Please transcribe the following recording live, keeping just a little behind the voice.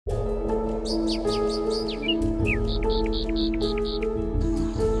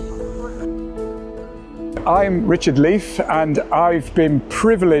I'm Richard Leaf, and I've been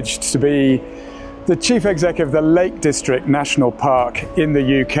privileged to be the Chief Executive of the Lake District National Park in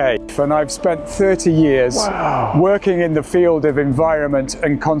the UK. And I've spent 30 years working in the field of environment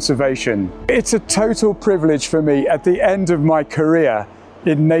and conservation. It's a total privilege for me at the end of my career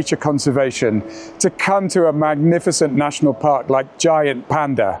in nature conservation to come to a magnificent national park like Giant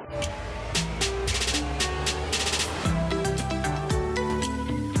Panda.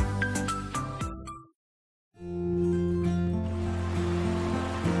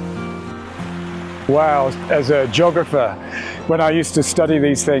 Wow, as a geographer, when I used to study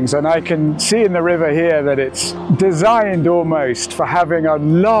these things, and I can see in the river here that it's designed almost for having a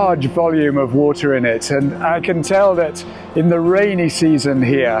large volume of water in it. And I can tell that in the rainy season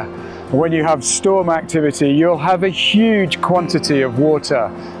here, when you have storm activity, you'll have a huge quantity of water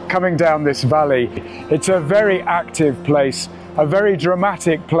coming down this valley. It's a very active place, a very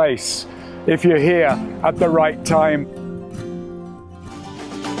dramatic place if you're here at the right time.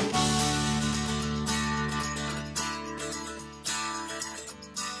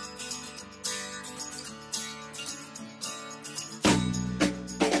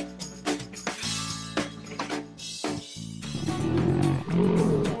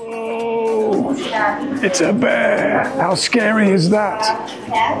 It's a bear! How scary is that?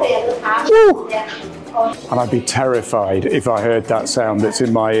 Woo! And I'd be terrified if I heard that sound that's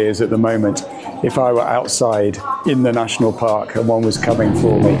in my ears at the moment, if I were outside in the national park and one was coming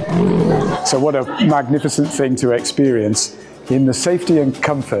for me. So what a magnificent thing to experience in the safety and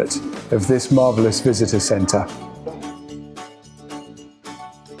comfort of this marvellous visitor centre.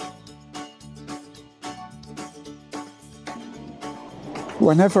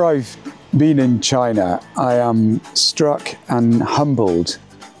 Whenever I've been in China, I am struck and humbled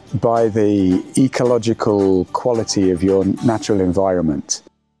by the ecological quality of your natural environment.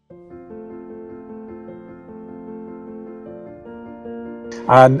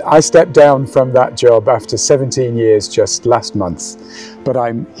 And I stepped down from that job after 17 years just last month, but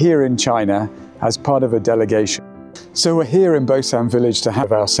I'm here in China as part of a delegation. So we're here in Bosan village to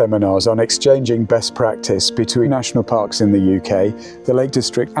have our seminars on exchanging best practice between national parks in the UK, the Lake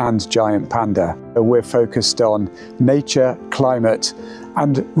District and Giant Panda. We're focused on nature, climate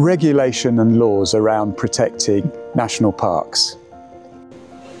and regulation and laws around protecting national parks.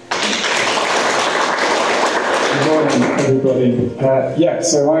 Good morning everybody.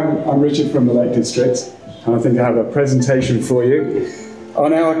 So I'm Richard from the Lake District, and I think I have a presentation for you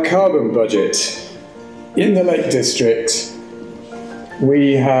on our carbon budget. In the Lake District,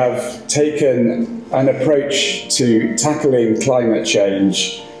 we have taken an approach to tackling climate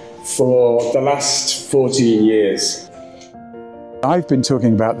change for the last 14 years. I've been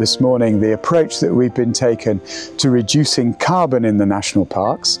talking about this morning the approach that we've been taken to reducing carbon in the national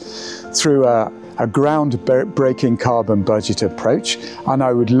parks through a ground-breaking carbon budget approach, and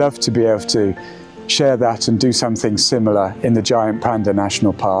I would love to be able to share that and do something similar in the Giant Panda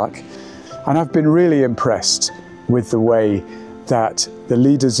National Park. And I've been really impressed with the way that the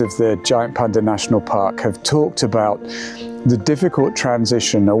leaders of the Giant Panda National Park have talked about the difficult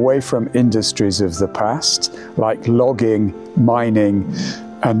transition away from industries of the past, like logging, mining,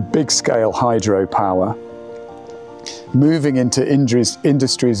 and big-scale hydropower, moving into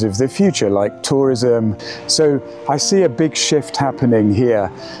industries of the future, like tourism. So I see a big shift happening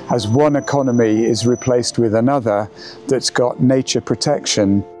here as one economy is replaced with another that's got nature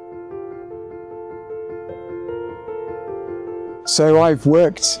protection. So I've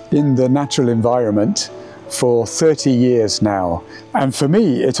worked in the natural environment for 30 years now, and for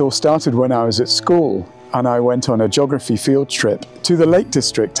me it all started when I was at school and I went on a geography field trip to the Lake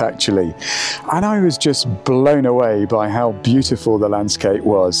District actually, and I was just blown away by how beautiful the landscape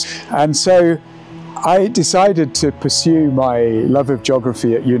was. And so I decided to pursue my love of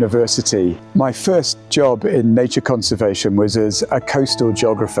geography at university. My first job in nature conservation was as a coastal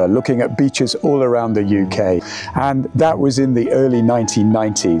geographer, looking at beaches all around the UK. And that was in the early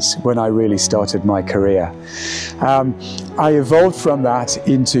 1990s when I really started my career. I evolved from that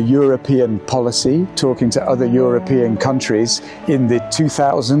into European policy, talking to other European countries in the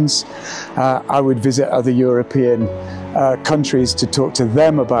 2000s. I would visit other European countries to talk to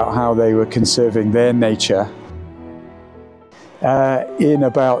them about how they were conserving their nature. In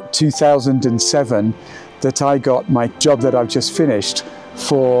about 2007, that I got my job that I've just finished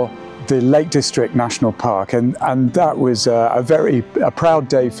for the Lake District National Park, and that was a proud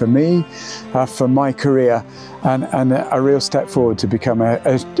day for me, for my career, and a real step forward to become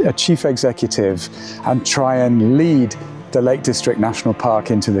a chief executive and try and lead the Lake District National Park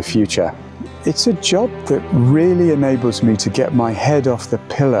into the future. it's a job that really enables me to get my head off the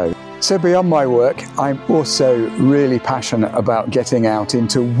pillow. So beyond my work, I'm also really passionate about getting out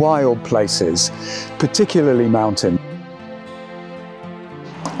into wild places, particularly mountain.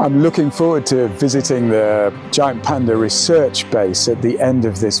 I'm looking forward to visiting the giant panda research base at the end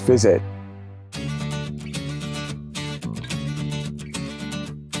of this visit.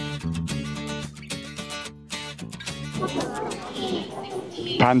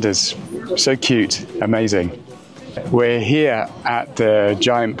 Pandas, so cute, amazing. We're here at the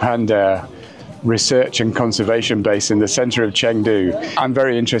giant panda research and conservation base in the center of Chengdu. I'm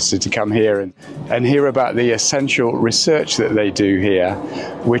very interested to come here and hear about the essential research that they do here,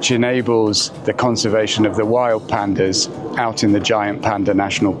 which enables the conservation of the wild pandas out in the giant panda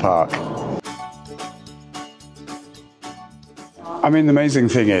national park. I mean, the amazing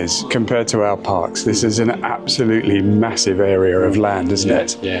thing is, compared to our parks, this is an absolutely massive area of land, isn't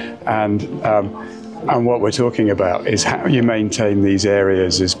it? Yeah. And what we're talking about is how you maintain these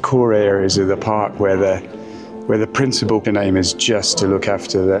areas as core areas of the park where the principal aim is just to look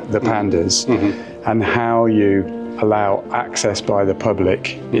after the pandas, and how you allow access by the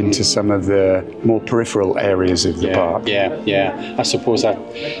public into some of the more peripheral areas of the park. Yeah. I suppose that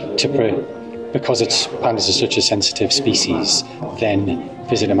because pandas are such a sensitive species, then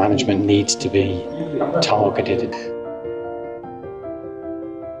visitor management needs to be targeted.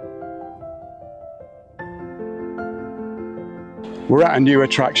 We're at a new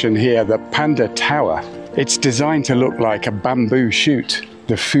attraction here, the Panda Tower. It's designed to look like a bamboo shoot,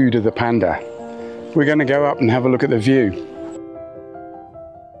 the food of the panda. We're going to go up and have a look at the view.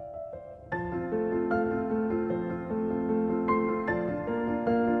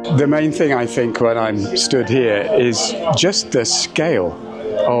 The main thing I think when I'm stood here is just the scale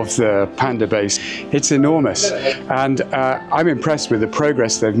of the panda base. It's enormous, and I'm impressed with the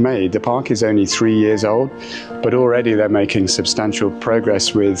progress they've made. The park is only 3 years old, but already they're making substantial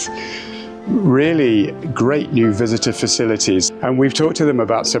progress with really great new visitor facilities. And we've talked to them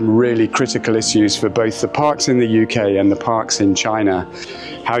about some really critical issues for both the parks in the UK and the parks in China.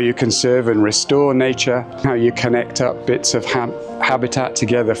 How you conserve and restore nature, how you connect up bits of habitat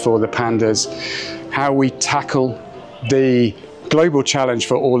together for the pandas, how we tackle the global challenge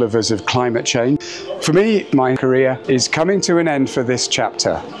for all of us of climate change. For me, my career is coming to an end for this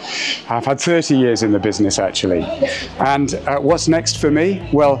chapter. I've had 30 years in the business actually. And what's next for me?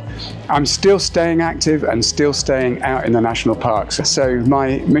 Well, I'm still staying active and still staying out in the national parks. So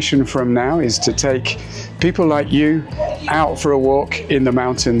my mission from now is to take people like you out for a walk in the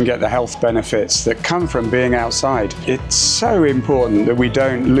mountain and get the health benefits that come from being outside. It's so important that we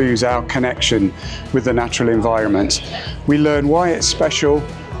don't lose our connection with the natural environment. We learn why it's special,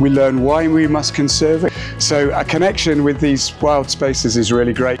 we learn why we must conserve it. So a connection with these wild spaces is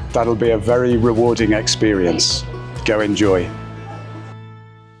really great. That'll be a very rewarding experience. Go enjoy.